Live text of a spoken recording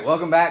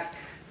Welcome back.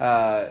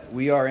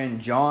 We are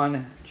in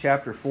John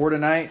chapter 4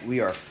 tonight. We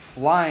are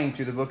flying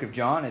through the book of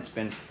John. It's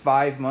been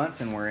 5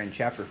 months and we're in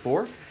chapter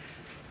 4.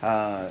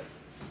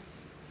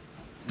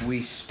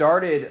 We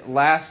started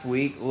last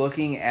week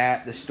looking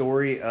at the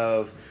story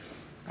of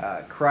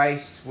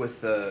Christ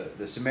with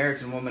the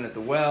Samaritan woman at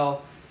the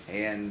well,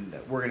 and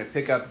we're going to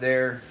pick up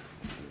there.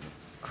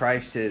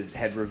 Christ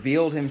had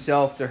revealed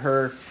himself to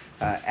her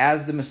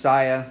as the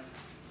Messiah.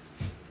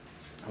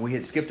 We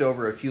had skipped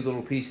over a few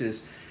little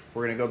pieces.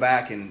 We're going to go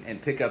back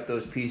and pick up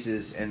those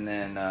pieces and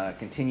then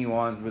continue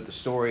on with the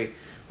story.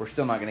 We're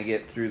still not going to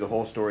get through the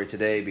whole story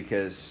today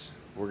because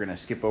we're going to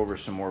skip over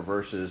some more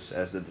verses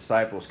as the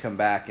disciples come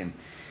back and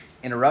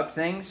interrupt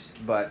things.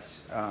 But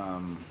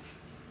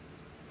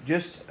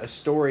just a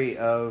story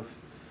of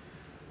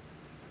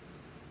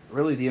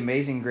really the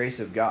amazing grace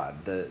of God,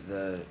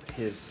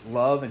 His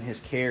love and His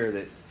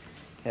care.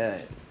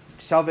 That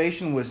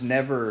salvation was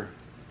never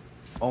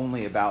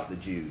only about the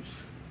Jews.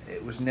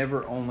 It was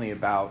never only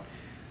about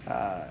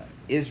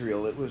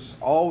Israel. It was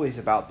always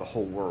about the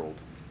whole world,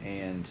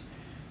 and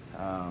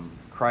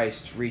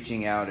Christ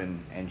reaching out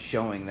and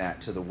showing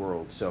that to the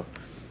world. So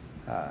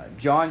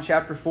John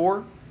chapter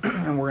 4,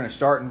 and we're going to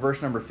start in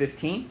verse number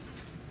 15.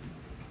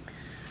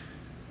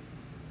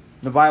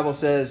 The Bible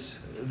says,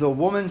 "The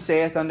woman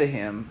saith unto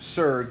him,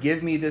 Sir,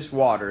 give me this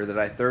water, that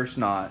I thirst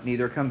not,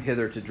 neither come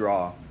hither to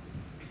draw.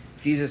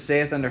 Jesus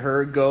saith unto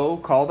her, Go,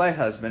 call thy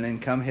husband,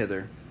 and come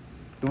hither.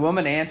 The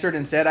woman answered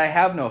and said, I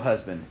have no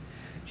husband.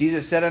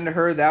 Jesus said unto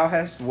her, Thou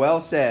hast well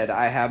said,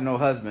 I have no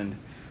husband.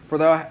 For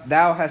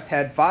thou hast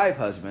had 5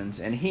 husbands,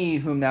 and he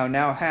whom thou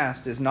now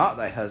hast is not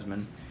thy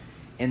husband.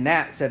 In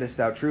that saidst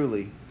thou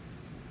truly.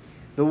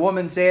 The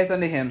woman saith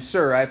unto him,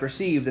 Sir, I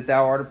perceive that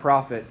thou art a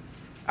prophet.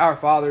 Our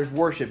fathers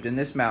worshipped in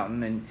this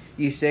mountain, and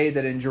ye say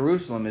that in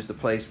Jerusalem is the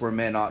place where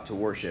men ought to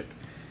worship.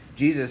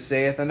 Jesus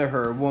saith unto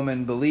her,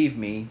 Woman, believe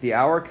me, the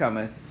hour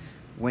cometh,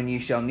 when ye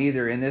shall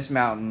neither in this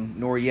mountain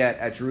nor yet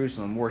at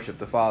Jerusalem worship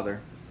the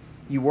Father.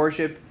 You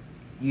worship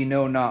ye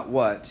know not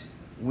what.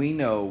 We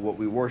know what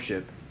we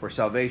worship, for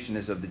salvation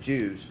is of the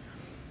Jews.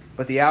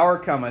 But the hour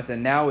cometh,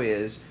 and now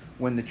is,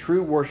 when the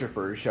true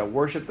worshippers shall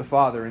worship the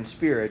Father in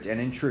spirit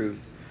and in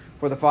truth.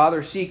 For the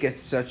Father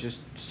seeketh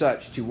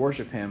such to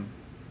worship him.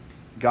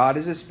 God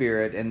is a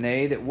spirit, and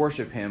they that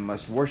worship him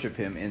must worship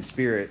him in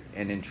spirit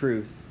and in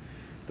truth.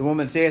 The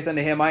woman saith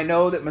unto him, I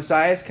know that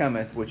Messiah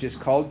cometh, which is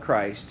called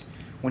Christ.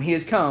 When he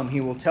is come,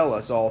 he will tell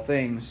us all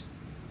things.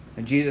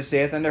 And Jesus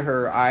saith unto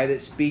her, I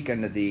that speak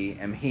unto thee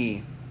am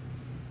he.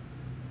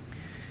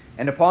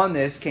 And upon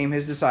this came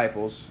his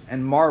disciples,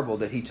 and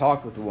marveled that he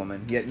talked with the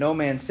woman. Yet no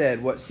man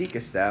said, What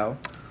seekest thou?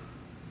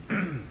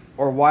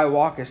 Or why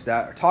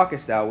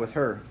talkest thou with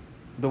her?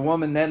 The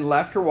woman then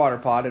left her water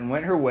pot, and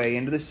went her way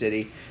into the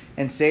city,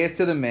 and saith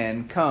to the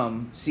men,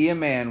 Come, see a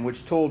man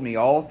which told me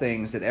all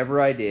things that ever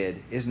I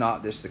did. Is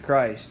not this the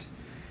Christ?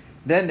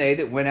 Then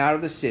they went out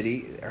of the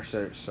city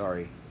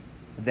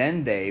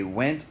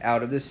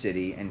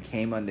and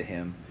came unto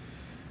him.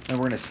 And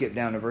we're going to skip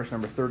down to verse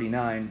number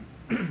 39.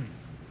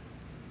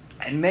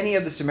 And many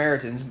of the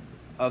Samaritans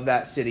of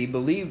that city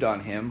believed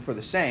on him for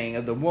the saying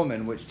of the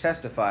woman which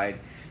testified,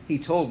 He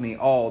told me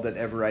all that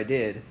ever I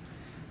did.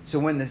 So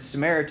when the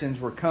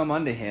Samaritans were come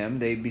unto him,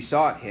 they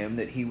besought him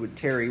that he would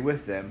tarry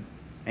with them.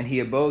 And he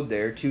abode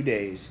there 2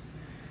 days.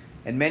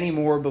 And many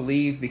more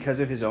believed because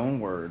of his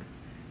own word.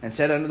 And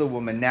said unto the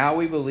woman, Now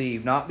we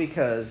believe, not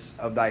because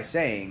of thy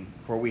saying,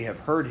 for we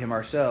have heard him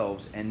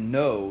ourselves, and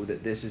know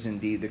that this is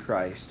indeed the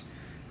Christ,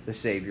 the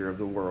Savior of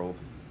the world.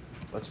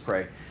 Let's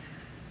pray.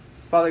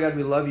 Father God,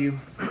 we love you.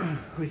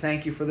 We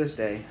thank you for this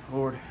day.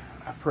 Lord,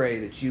 I pray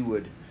that you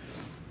would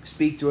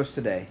speak to us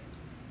today.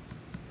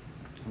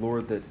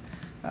 Lord, that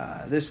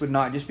this would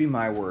not just be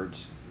my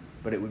words,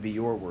 but it would be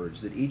your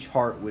words, that each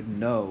heart would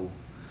know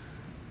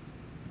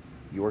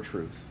your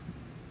truth.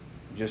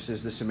 Just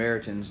as the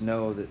Samaritans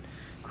know that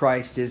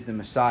Christ is the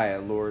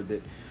Messiah, Lord,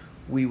 that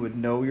we would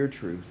know your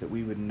truth, that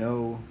we would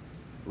know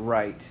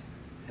right,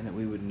 and that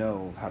we would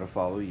know how to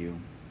follow you.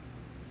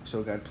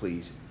 So God,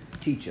 please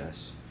teach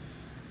us.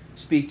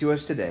 Speak to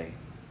us today.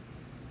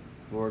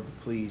 Lord,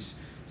 please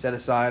set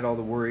aside all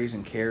the worries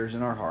and cares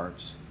in our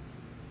hearts.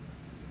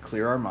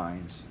 Clear our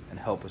minds and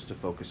help us to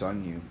focus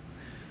on you.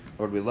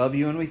 Lord, we love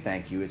you and we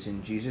thank you. It's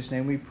in Jesus'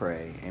 name we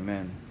pray.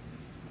 Amen.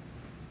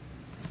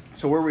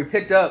 So where we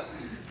picked up,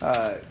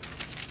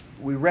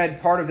 we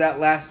read part of that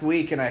last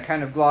week, and I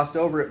kind of glossed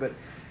over it, but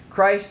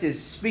Christ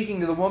is speaking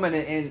to the woman,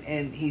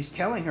 and he's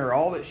telling her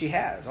all that she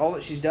has, all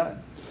that she's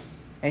done.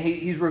 And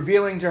he's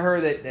revealing to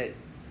her that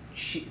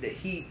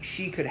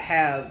she could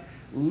have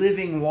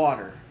living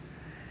water.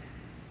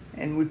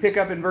 And we pick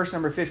up in verse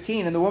number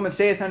 15, And the woman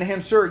saith unto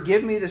him, Sir,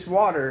 give me this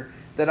water,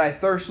 that I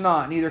thirst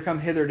not, neither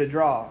come hither to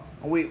draw.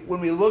 When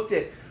we looked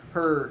at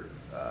her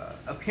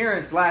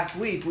appearance last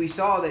week, we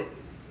saw that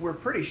we're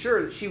pretty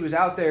sure that she was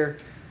out there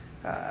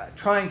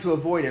trying to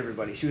avoid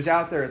everybody. She was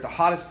out there at the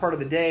hottest part of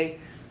the day.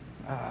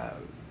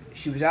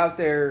 She was out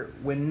there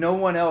when no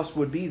one else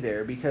would be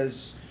there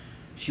because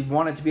she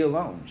wanted to be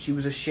alone. She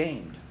was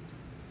ashamed.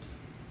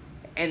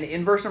 And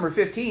in verse number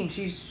 15,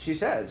 she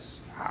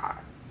says,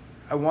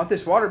 I want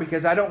this water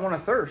because I don't want to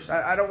thirst.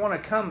 I don't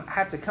want to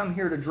have to come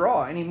here to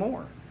draw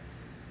anymore.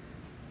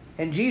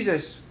 And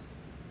Jesus,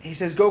 he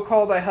says, go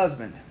call thy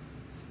husband.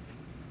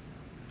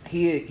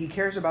 He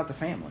cares about the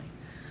family.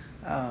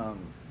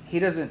 He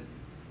doesn't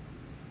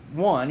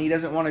want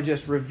to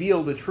just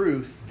reveal the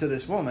truth to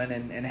this woman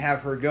and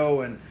have her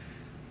go and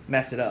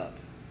mess it up.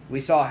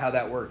 We saw how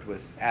that worked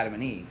with Adam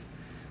and Eve.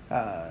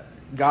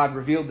 God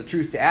revealed the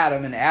truth to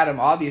Adam, and Adam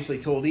obviously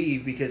told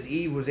Eve because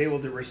Eve was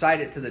able to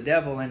recite it to the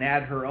devil and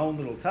add her own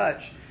little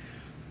touch.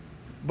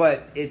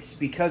 But it's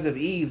because of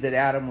Eve that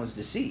Adam was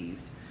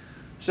deceived.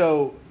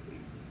 So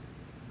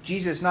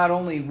Jesus not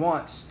only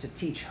wants to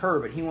teach her,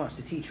 but he wants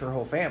to teach her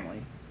whole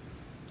family.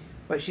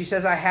 But she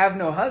says, I have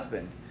no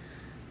husband.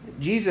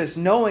 Jesus,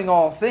 knowing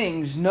all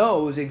things,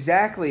 knows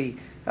exactly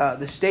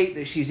the state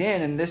that she's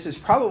in, and this is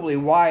probably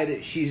why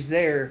that she's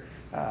there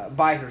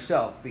by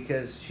herself,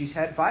 because she's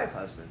had 5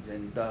 husbands,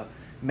 and the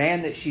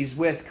man that she's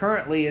with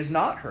currently is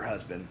not her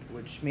husband,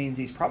 which means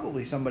he's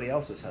probably somebody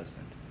else's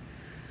husband.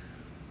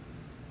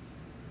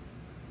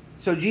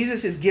 So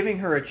Jesus is giving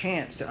her a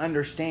chance to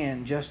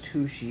understand just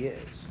who she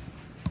is.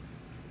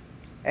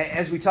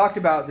 As we talked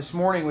about this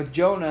morning with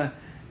Jonah,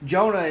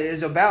 Jonah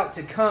is about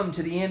to come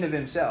to the end of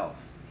himself.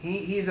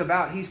 He's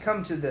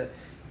come to the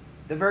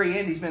very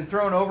end. He's been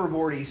thrown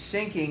overboard. He's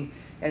sinking,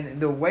 and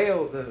the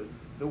whale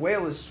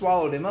has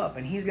swallowed him up,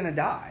 and he's going to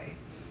die.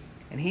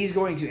 And he's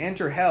going to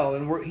enter hell,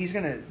 and he's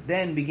going to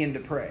then begin to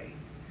pray.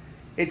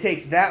 It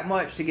takes that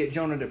much to get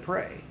Jonah to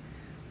pray.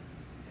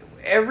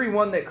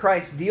 Everyone that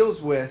Christ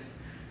deals with,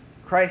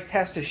 Christ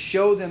has to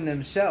show them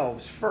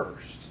themselves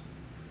first.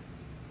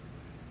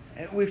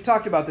 And we've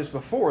talked about this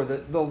before.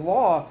 The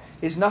law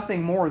is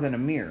nothing more than a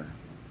mirror.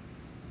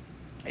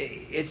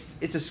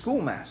 It's a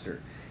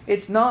schoolmaster.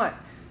 It's not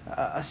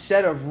a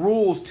set of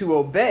rules to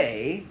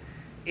obey.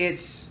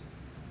 It's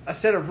a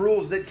set of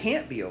rules that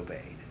can't be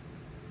obeyed.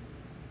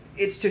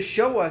 It's to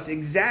show us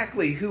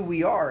exactly who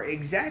we are,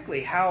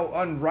 exactly how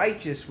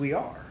unrighteous we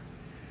are.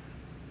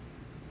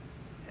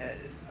 A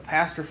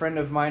pastor friend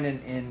of mine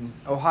in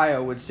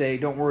Ohio would say,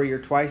 don't worry, you're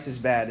twice as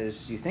bad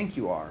as you think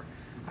you are.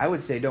 I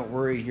would say, don't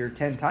worry, you're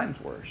 10 times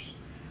worse.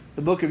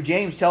 The book of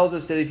James tells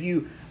us that if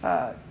you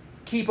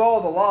keep all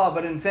the law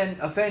but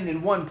offend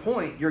in one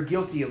point, you're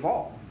guilty of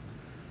all.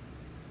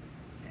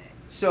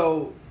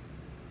 So,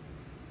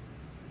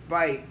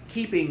 by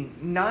keeping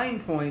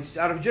 9 points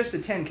out of just the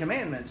 10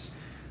 commandments,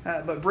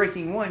 but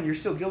breaking one, you're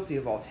still guilty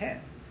of all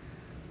 10.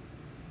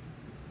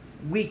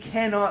 We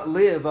cannot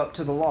live up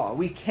to the law.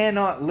 We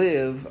cannot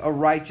live a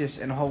righteous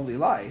and holy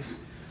life.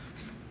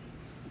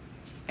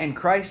 And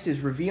Christ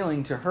is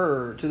revealing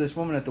to this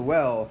woman at the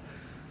well,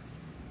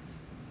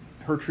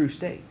 her true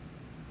state.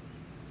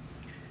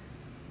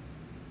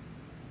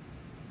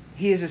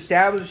 He is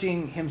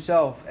establishing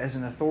himself as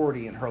an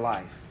authority in her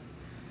life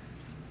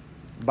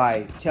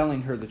by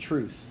telling her the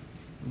truth,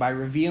 by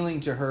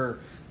revealing to her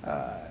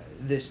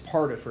this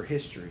part of her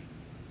history.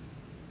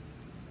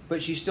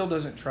 But she still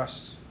doesn't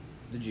trust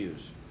the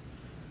Jews.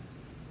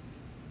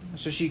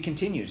 So she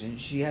continues, and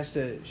she has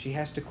to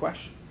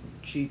question.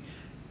 She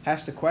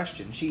has to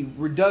question. She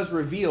does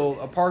reveal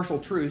a partial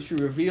truth. She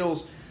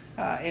reveals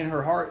in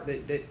her heart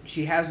that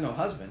she has no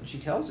husband. She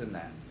tells him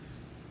that.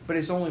 But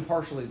it's only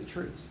partially the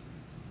truth.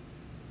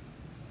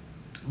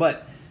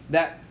 But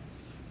that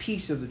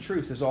piece of the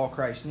truth is all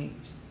Christ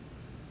needs.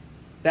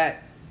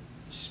 That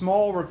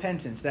small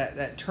repentance,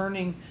 that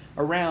turning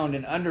around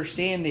and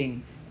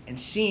understanding and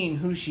seeing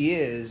who she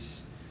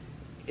is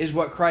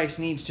what Christ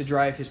needs to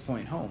drive his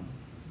point home.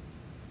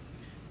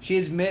 She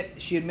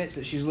admits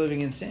that she's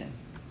living in sin.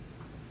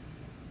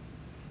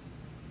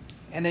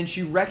 And then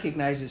she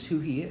recognizes who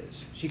he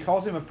is. She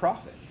calls him a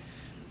prophet.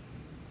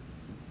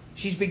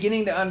 She's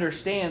beginning to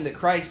understand that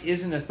Christ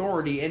is an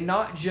authority, and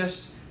not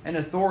just an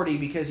authority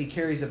because he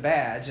carries a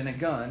badge and a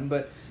gun,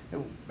 but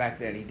back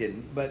then he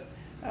didn't, but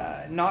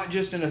not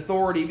just an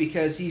authority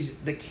because he's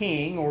the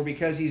king or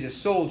because he's a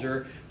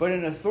soldier, but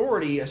an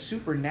authority, a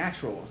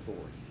supernatural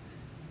authority.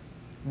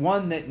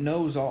 One that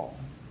knows all.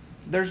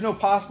 There's no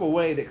possible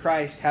way that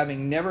Christ,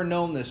 having never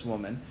known this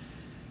woman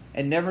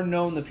and never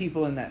known the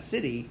people in that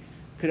city,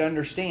 could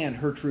understand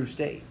her true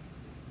state.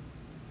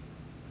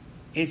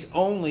 It's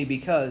only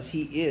because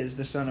he is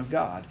the Son of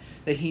God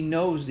that he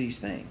knows these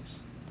things.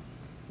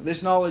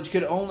 This knowledge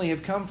could only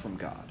have come from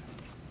God.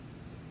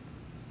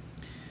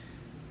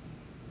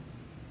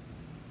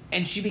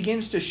 And she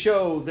begins to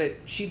show that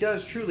she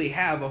does truly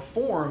have a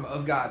form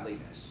of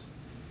godliness.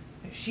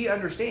 She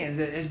understands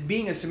that as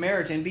being a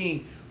Samaritan,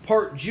 being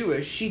part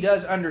Jewish, she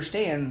does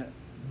understand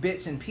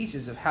bits and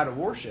pieces of how to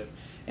worship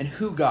and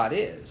who God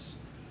is.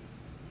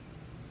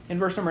 In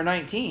verse number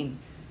 19,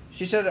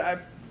 she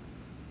said,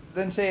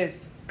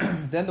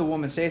 Then the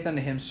woman saith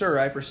unto him, Sir,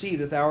 I perceive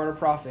that thou art a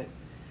prophet.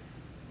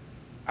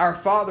 Our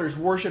fathers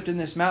worshipped in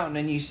this mountain,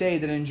 and ye say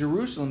that in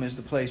Jerusalem is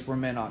the place where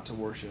men ought to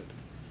worship.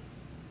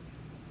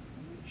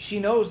 She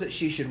knows that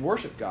she should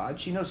worship God.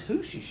 She knows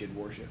who she should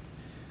worship.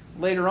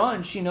 Later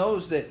on, she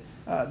knows that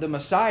the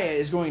Messiah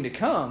is going to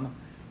come.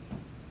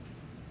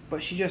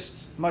 But she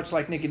just, much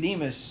like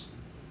Nicodemus,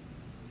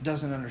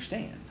 doesn't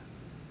understand.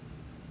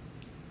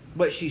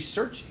 But she's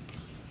searching.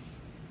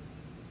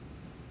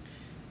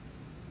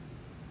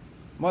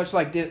 Much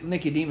like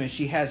Nicodemus,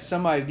 she has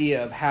some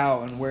idea of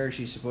how and where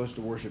she's supposed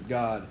to worship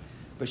God,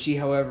 but she,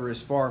 however,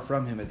 is far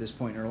from Him at this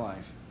point in her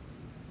life.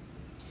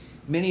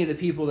 Many of the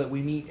people that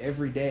we meet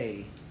every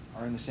day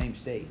are in the same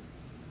state.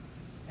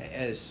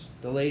 As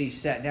the lady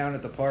sat down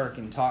at the park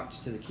and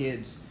talked to the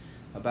kids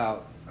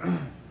about,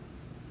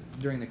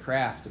 during the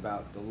craft,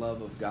 about the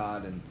love of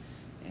God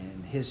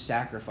and His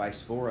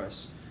sacrifice for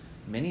us,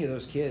 many of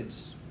those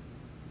kids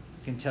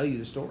can tell you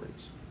the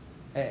stories.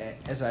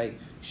 As I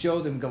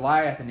show them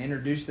Goliath and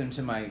introduce them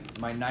to my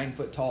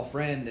 9-foot-tall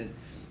friend, and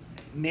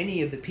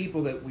many of the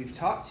people that we've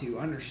talked to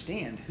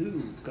understand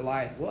who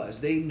Goliath was.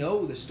 They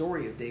know the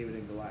story of David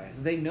and Goliath.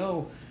 They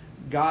know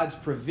God's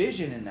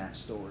provision in that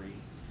story,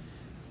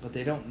 but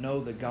they don't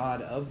know the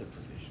God of the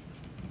provision.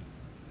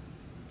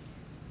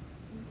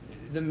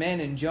 The men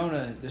in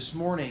Jonah this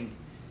morning,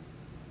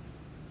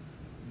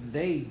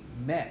 they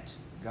met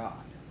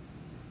God.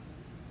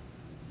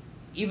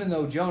 Even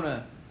though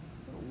Jonah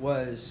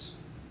was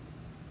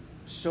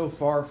so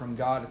far from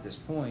God at this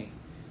point,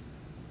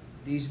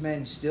 these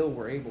men still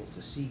were able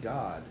to see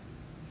God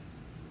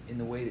in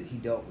the way that He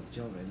dealt with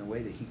Jonah, in the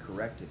way that He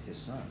corrected his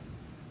son.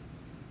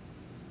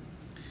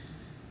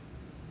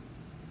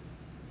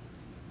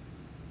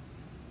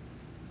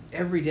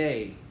 Every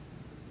day,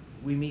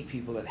 we meet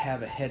people that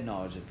have a head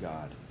knowledge of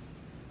God.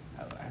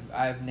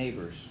 I have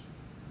neighbors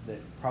that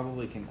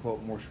probably can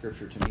quote more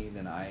scripture to me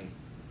than I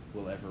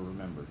will ever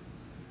remember.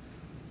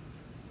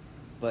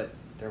 But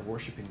they're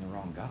worshiping the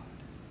wrong God.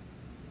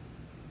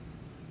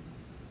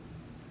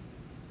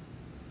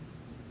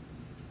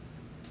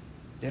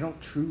 They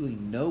don't truly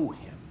know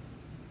Him.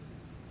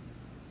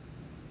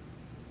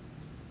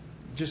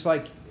 Just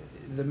like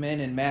the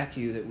men in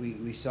Matthew that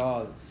we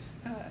saw,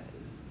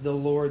 the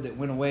Lord that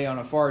went away on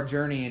a far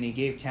journey and He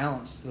gave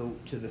talents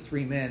to the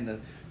 3 men, the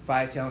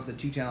 5 talents, the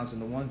 2 talents,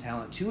 and the 1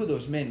 talent. 2 of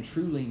those men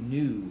truly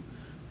knew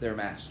their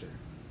master.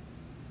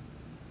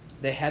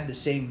 They had the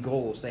same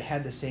goals. They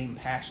had the same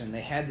passion.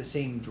 They had the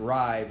same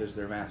drive as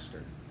their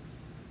master.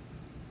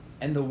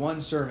 And the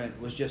one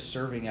servant was just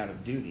serving out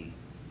of duty.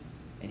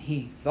 And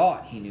he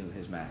thought he knew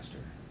his master.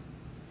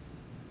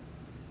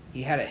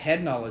 He had a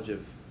head knowledge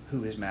of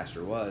who his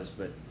master was,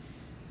 but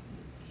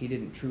he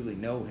didn't truly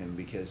know him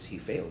because he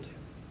failed him.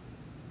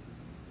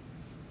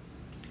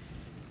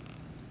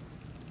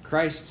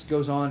 Christ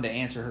goes on to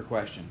answer her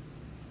question.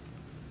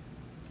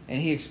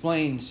 And He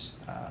explains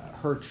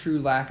her true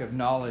lack of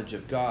knowledge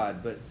of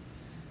God, but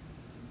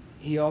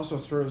He also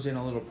throws in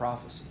a little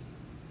prophecy.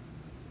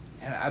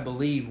 And I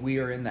believe we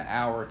are in the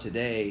hour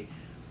today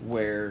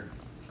where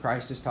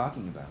Christ is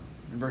talking about.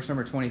 In verse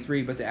number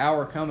 23, "But the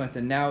hour cometh,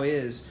 and now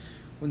is,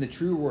 when the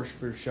true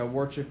worshipers shall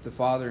worship the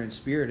Father in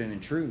spirit and in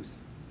truth."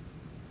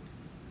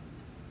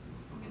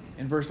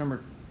 In verse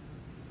number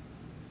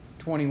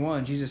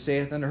 21, Jesus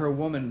saith unto her,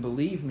 "Woman,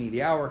 believe me,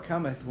 the hour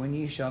cometh when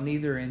ye shall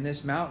neither in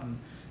this mountain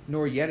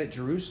nor yet at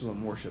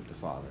Jerusalem worship the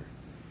Father."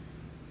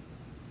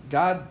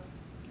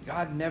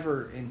 God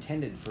never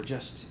intended for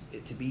just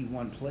it to be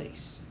one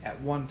place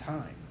at one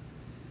time.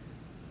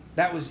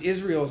 That was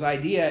Israel's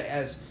idea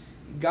as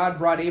God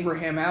brought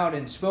Abraham out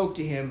and spoke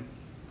to him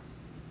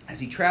as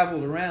he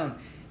traveled around.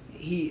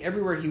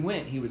 Everywhere he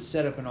went, he would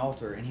set up an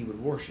altar and he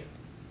would worship.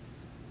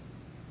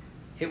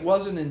 It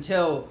wasn't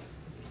until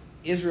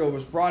Israel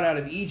was brought out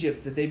of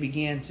Egypt that they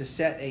began to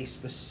set a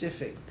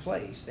specific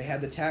place. They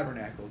had the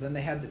tabernacle, then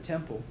they had the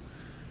temple.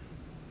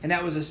 And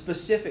that was a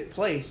specific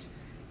place.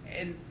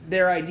 And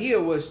their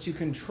idea was to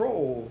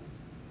control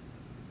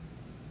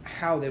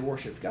how they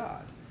worshiped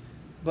God.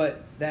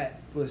 But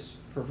that was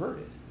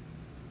perverted.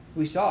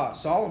 We saw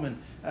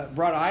Solomon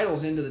brought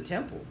idols into the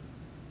temple.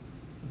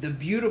 The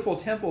beautiful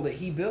temple that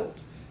he built,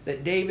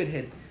 that David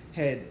had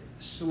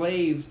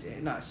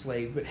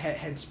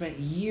had spent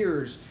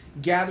years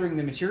gathering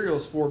the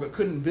materials for, but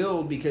couldn't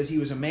build because he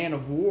was a man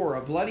of war,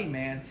 a bloody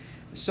man.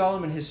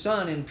 Solomon, his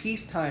son, in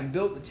peacetime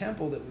built the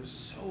temple that was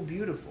so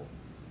beautiful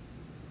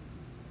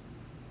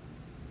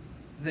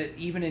that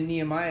even in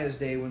Nehemiah's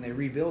day, when they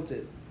rebuilt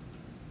it,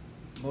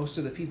 most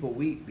of the people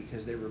weep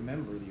because they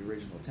remember the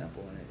original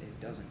temple, and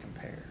it doesn't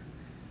compare.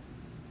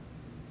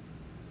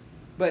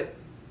 But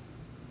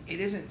it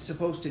isn't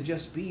supposed to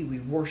just be we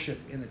worship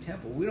in the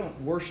temple. We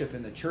don't worship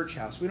in the church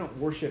house. We don't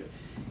worship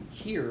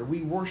here.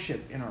 We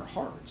worship in our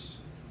hearts.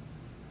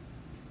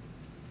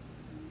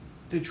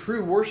 The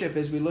true worship,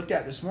 as we looked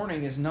at this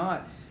morning, is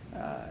not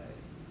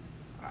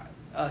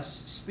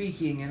us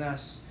speaking and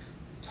us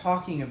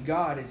talking of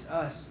God. It's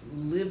us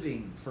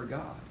living for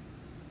God.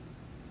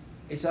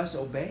 It's us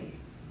obeying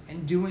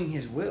and doing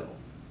His will.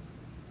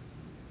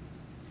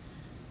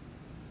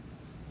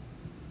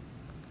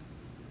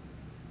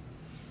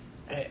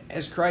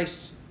 As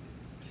Christ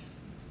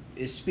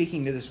is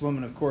speaking to this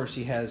woman, of course,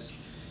 He has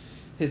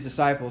His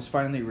disciples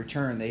finally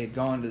return. They had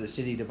gone to the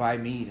city to buy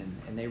meat,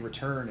 and they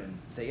return and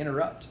they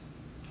interrupt.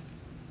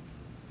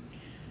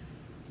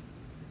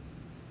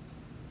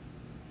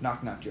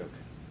 Knock, knock joke.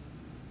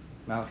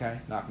 Malachi,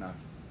 knock knock.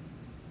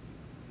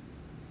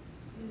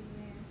 Who's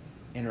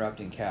there?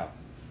 Interrupting cow.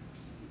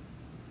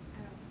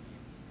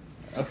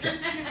 I don't Okay.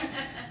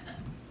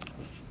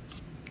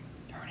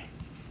 Darn it.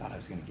 Thought I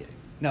was going to get it.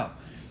 No.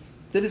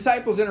 The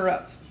disciples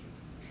interrupt.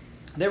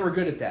 They were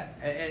good at that.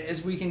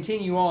 As we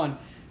continue on,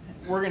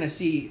 we're going to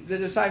see the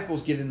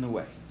disciples get in the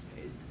way.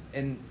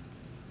 And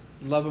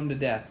love them to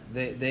death.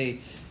 They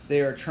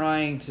are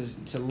trying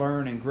to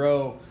learn and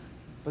grow,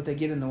 but they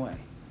get in the way.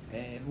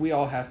 And we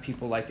all have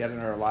people like that in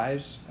our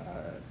lives.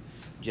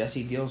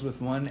 Jesse deals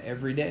with one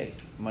every day,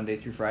 Monday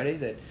through Friday,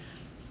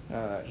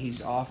 that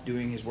he's off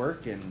doing his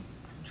work and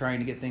trying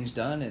to get things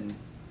done, and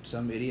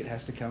some idiot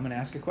has to come and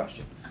ask a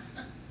question.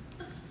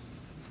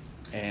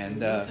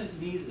 And it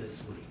wasn't me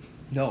this week.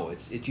 No,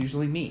 it's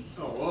usually me.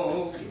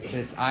 Oh,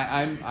 okay.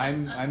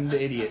 I'm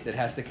the idiot that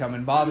has to come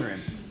and bother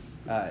him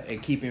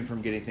and keep him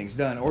from getting things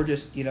done, or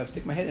just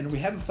stick my head in. Are we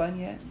having fun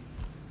yet?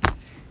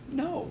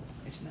 No,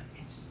 it's not.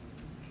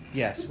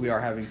 Yes, we are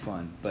having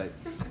fun, but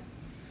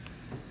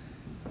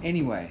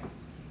anyway,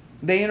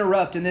 they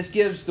interrupt, and this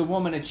gives the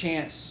woman a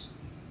chance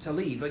to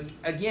leave.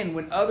 Again,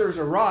 when others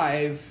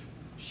arrive,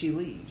 she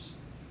leaves.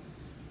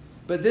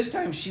 But this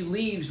time she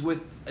leaves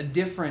with a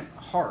different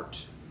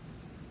heart.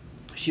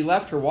 She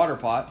left her water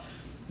pot.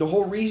 The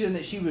whole reason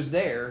that she was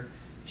there,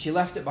 she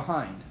left it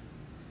behind.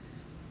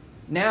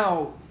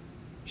 Now,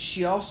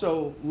 she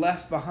also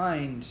left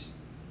behind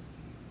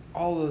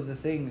all of the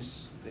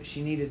things that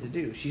she needed to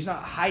do. She's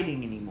not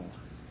hiding anymore.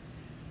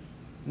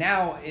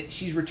 Now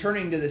she's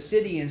returning to the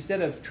city. Instead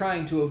of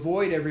trying to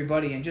avoid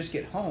everybody and just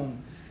get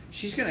home,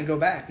 she's going to go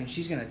back and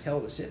she's going to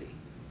tell the city.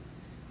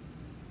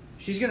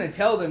 She's going to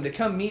tell them to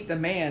come meet the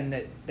man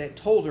that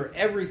told her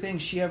everything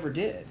she ever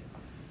did.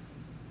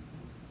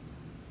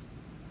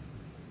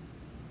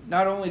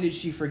 Not only did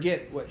she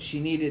forget what she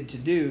needed to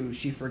do,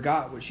 she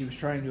forgot what she was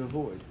trying to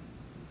avoid.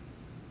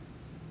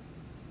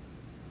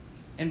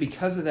 And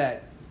because of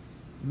that,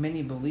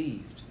 many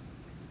believed.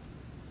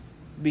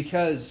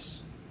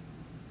 Because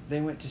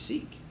they went to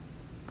seek.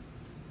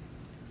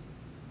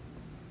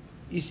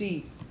 You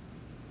see,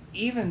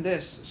 even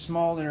this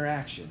small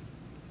interaction,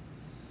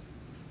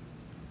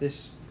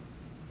 this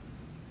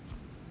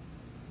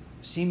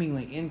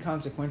seemingly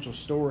inconsequential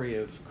story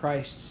of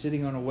Christ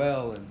sitting on a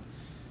well and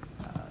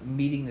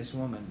meeting this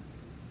woman,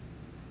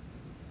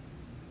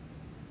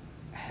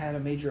 had a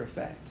major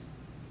effect.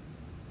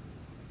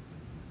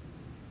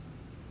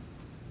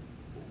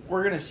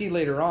 We're going to see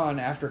later on,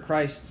 after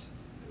Christ,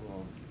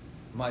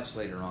 much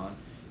later on,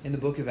 in the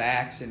book of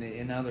Acts and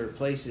in other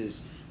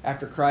places,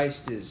 after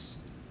Christ is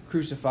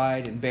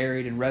crucified and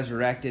buried and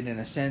resurrected and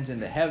ascends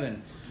into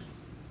heaven,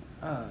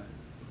 the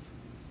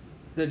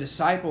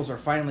disciples are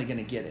finally going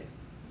to get it.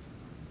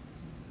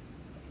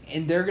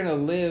 And they're going to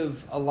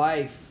live a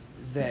life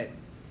that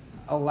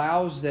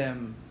allows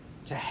them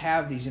to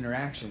have these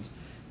interactions.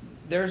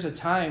 There's a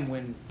time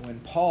when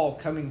Paul,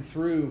 coming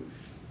through,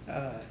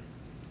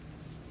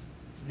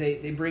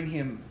 they bring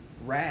him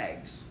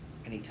rags,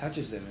 and he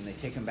touches them, and they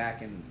take them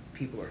back, and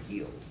people are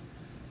healed.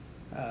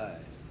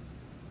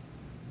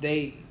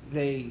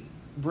 They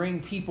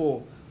bring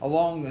people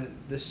along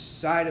the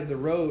side of the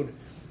road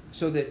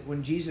so that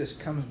when Jesus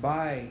comes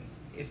by,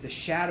 if the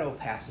shadow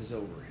passes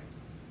over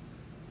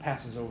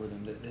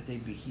them, that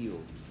they'd be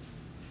healed.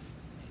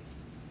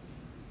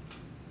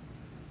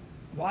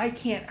 Why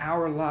can't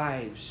our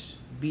lives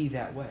be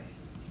that way?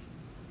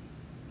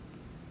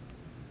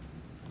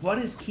 What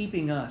is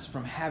keeping us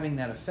from having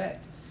that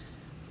effect?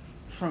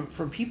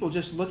 From people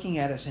just looking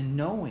at us and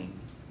knowing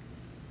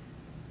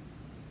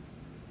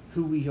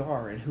who we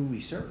are and who we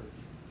serve.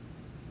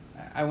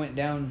 I went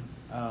down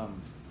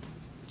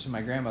to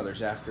my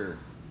grandmother's after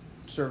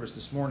service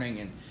this morning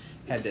and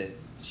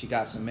she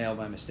got some mail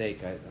by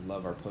mistake. I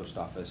love our post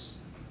office.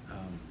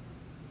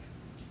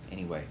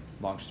 Anyway,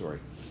 long story.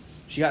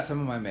 She got some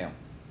of my mail.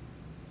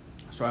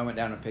 So I went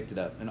down and picked it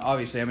up. And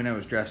obviously, I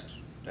was dressed.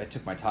 I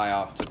took my tie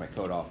off, took my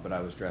coat off, but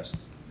I was dressed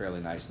fairly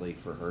nicely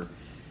for her.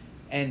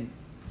 And,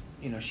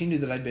 she knew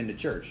that I'd been to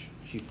church.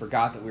 She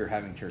forgot that we were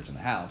having church in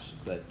the house,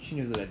 but she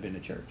knew that I'd been to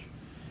church.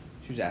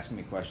 She was asking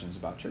me questions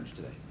about church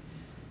today.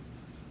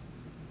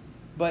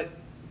 But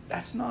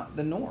that's not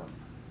the norm.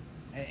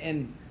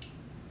 And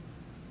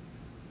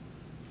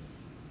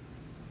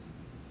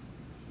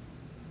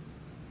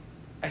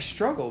I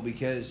struggle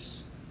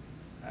because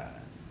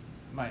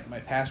my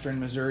pastor in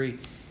Missouri,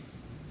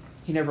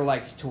 he never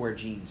liked to wear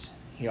jeans.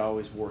 He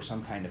always wore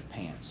some kind of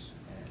pants.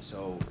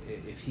 So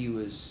if he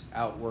was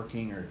out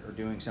working or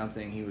doing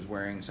something, he was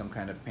wearing some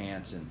kind of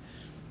pants and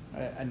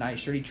a nice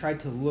shirt. He tried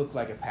to look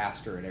like a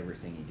pastor in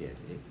everything he did.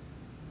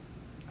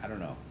 I don't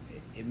know.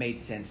 It made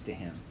sense to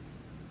him.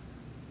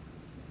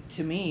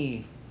 To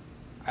me,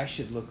 I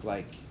should look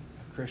like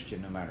a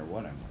Christian no matter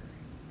what I'm wearing,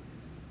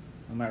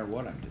 no matter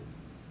what I'm doing.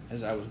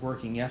 As I was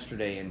working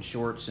yesterday in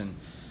shorts and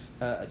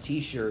a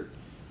t-shirt,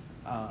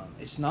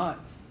 it's not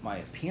my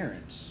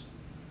appearance,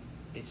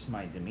 it's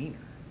my demeanor,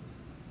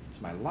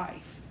 it's my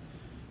life.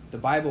 The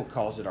Bible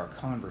calls it our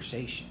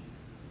conversation,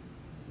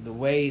 the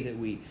way that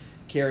we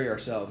carry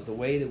ourselves, the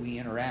way that we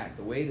interact,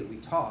 the way that we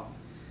talk,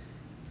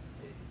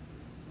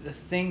 the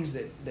things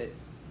that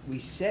we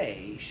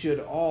say should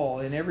all,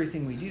 in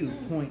everything we do,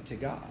 point to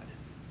God.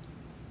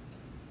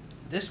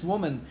 This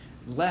woman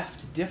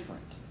left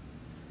different.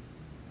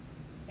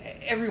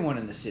 Everyone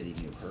in the city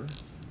knew her.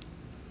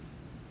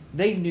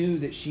 They knew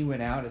that she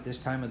went out at this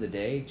time of the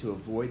day to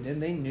avoid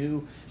them. They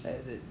knew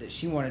that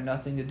she wanted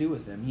nothing to do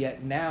with them.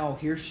 Yet now,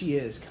 here she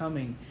is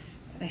coming,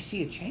 and they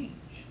see a change.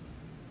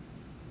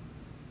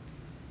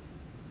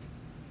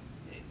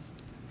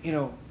 You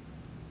know,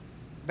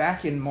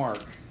 back in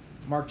Mark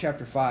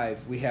chapter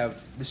 5, we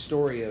have the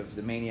story of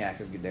the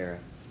maniac of Gadara.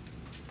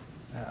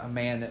 A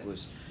man that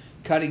was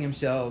cutting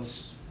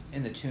himself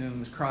in the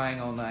tombs, crying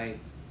all night.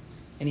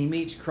 And he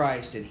meets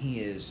Christ, and he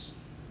is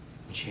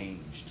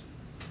changed.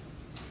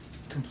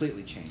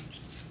 Completely changed.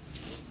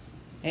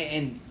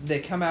 And they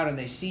come out and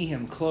they see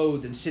him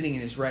clothed and sitting in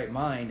his right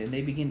mind, and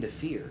they begin to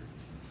fear.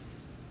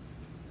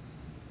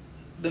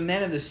 The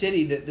men of the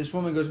city that this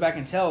woman goes back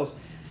and tells,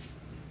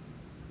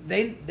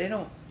 they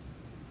don't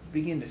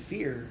begin to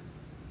fear.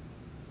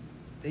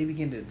 They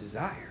begin to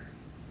desire.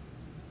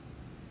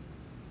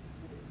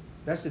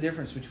 That's the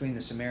difference between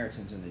the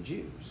Samaritans and the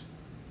Jews.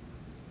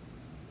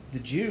 The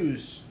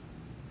Jews,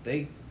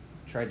 they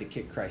tried to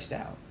kick Christ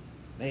out.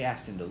 They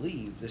asked him to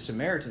leave. The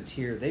Samaritans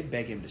here, they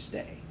beg him to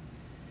stay.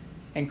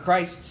 And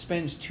Christ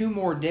spends 2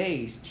 more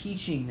days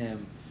teaching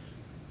them,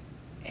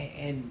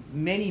 and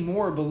many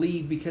more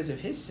believe because of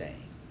his saying.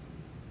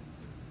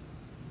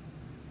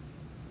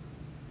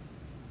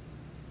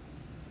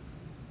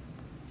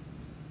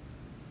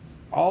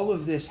 All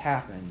of this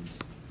happened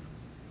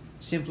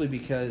simply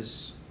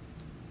because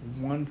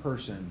one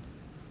person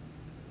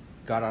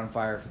got on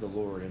fire for the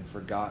Lord and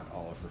forgot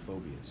all of her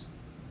phobias.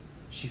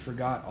 She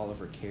forgot all of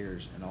her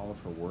cares and all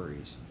of her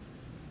worries.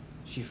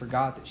 She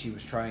forgot that she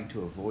was trying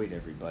to avoid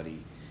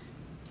everybody.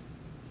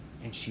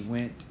 And she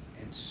went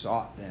and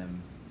sought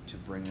them to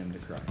bring them to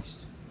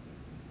Christ.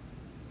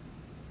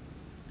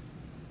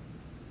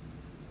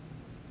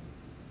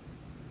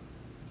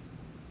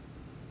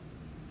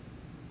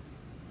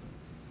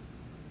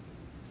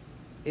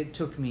 It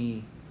took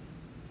me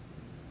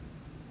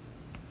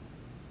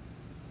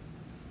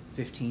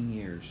 15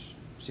 years,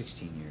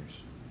 16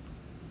 years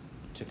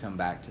to come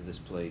back to this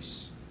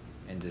place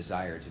and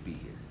desire to be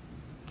here.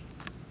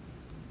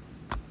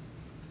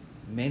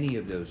 Many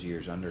of those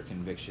years under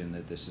conviction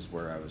that this is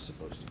where I was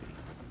supposed to be.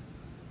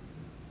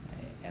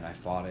 And I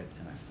fought it,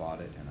 and I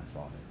fought it, and I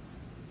fought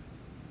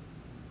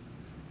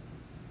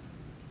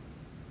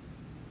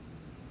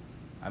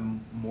it.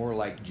 I'm more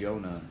like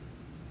Jonah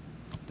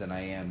than I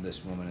am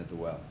this woman at the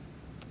well.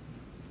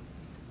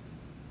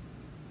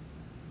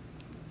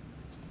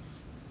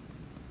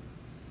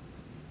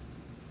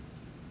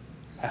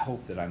 I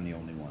hope that I'm the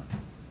only one.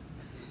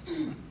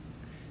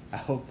 I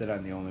hope that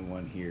I'm the only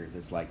one here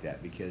that's like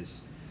that,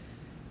 because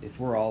if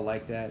we're all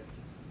like that,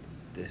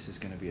 this is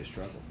going to be a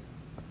struggle.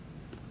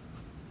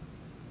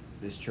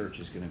 This church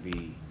is going to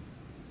be,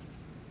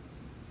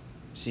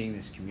 seeing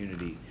this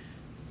community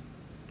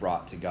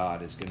brought to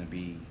God is going to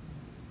be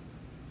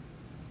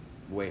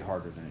way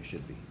harder than it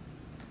should be.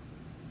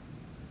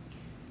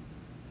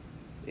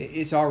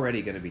 It's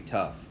already going to be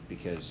tough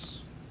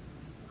because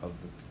of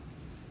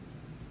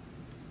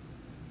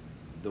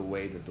the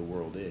way that the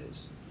world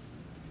is.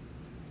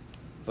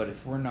 But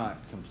if we're not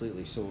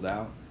completely sold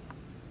out,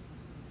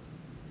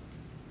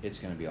 it's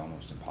going to be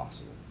almost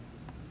impossible.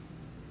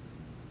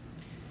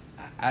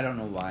 I don't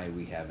know why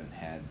we haven't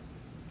had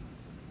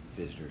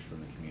visitors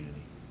from the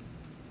community.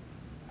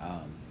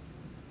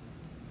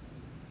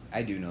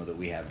 I do know that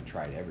we haven't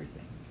tried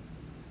everything.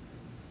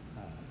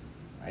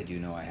 I do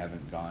know I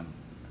haven't gone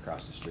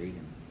across the street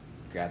and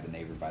grabbed the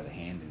neighbor by the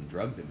hand and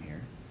drugged them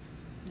here.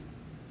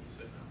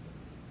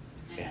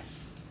 Yeah.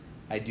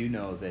 I do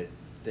know that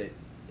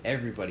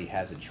everybody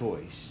has a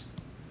choice.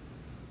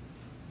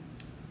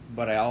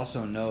 But I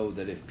also know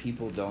that if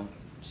people don't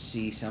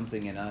see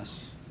something in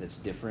us that's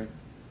different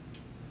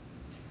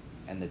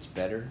and that's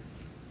better,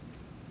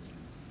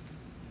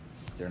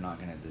 they're not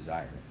going to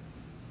desire it.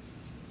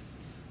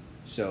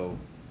 So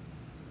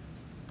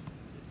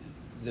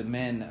the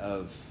men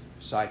of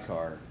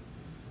Sychar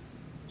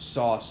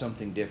saw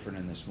something different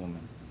in this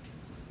woman,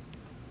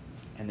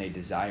 and they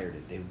desired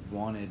it. They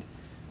wanted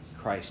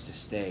Christ to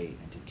stay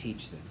and to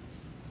teach them.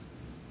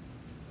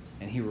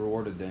 And he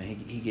rewarded them.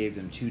 He gave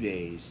them 2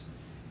 days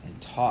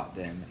and taught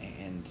them,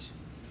 and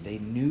they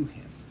knew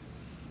him.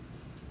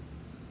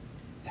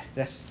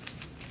 That's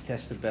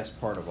the best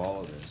part of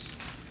all of this.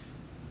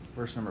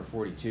 Verse number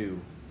 42,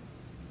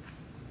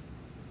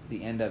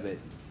 the end of it,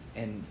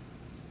 and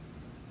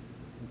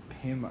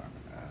him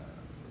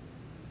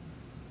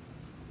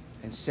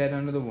and said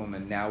unto the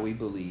woman, Now we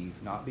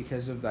believe, not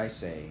because of thy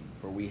saying,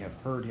 for we have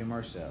heard him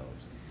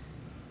ourselves,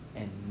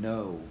 and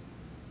know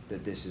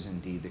that this is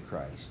indeed the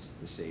Christ,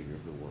 the Savior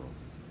of the world.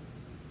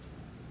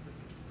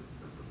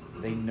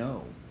 They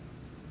know.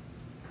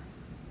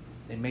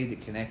 They made the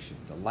connection.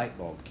 The light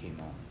bulb came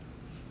on.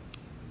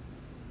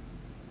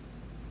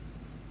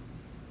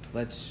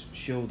 Let's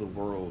show the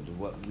world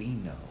what we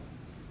know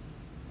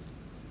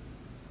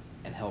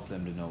and help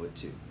them to know it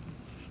too.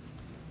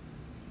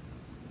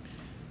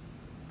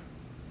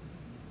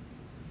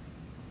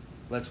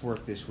 Let's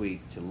work this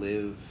week to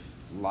live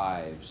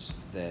lives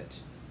that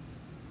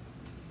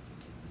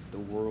the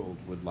world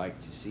would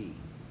like to see,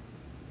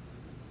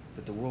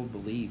 that the world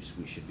believes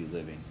we should be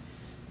living.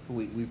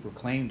 We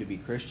proclaim to be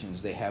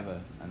Christians. They have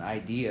an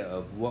idea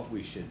of what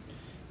we should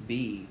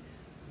be.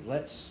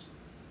 Let's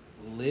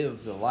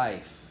live the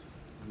life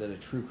that a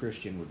true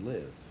Christian would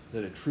live,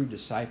 that a true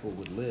disciple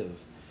would live,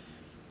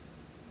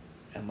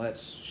 and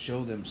let's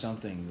show them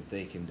something that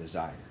they can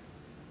desire,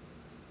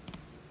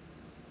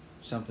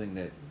 something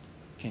that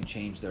can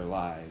change their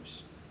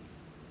lives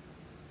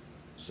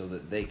so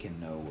that they can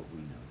know what we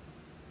know.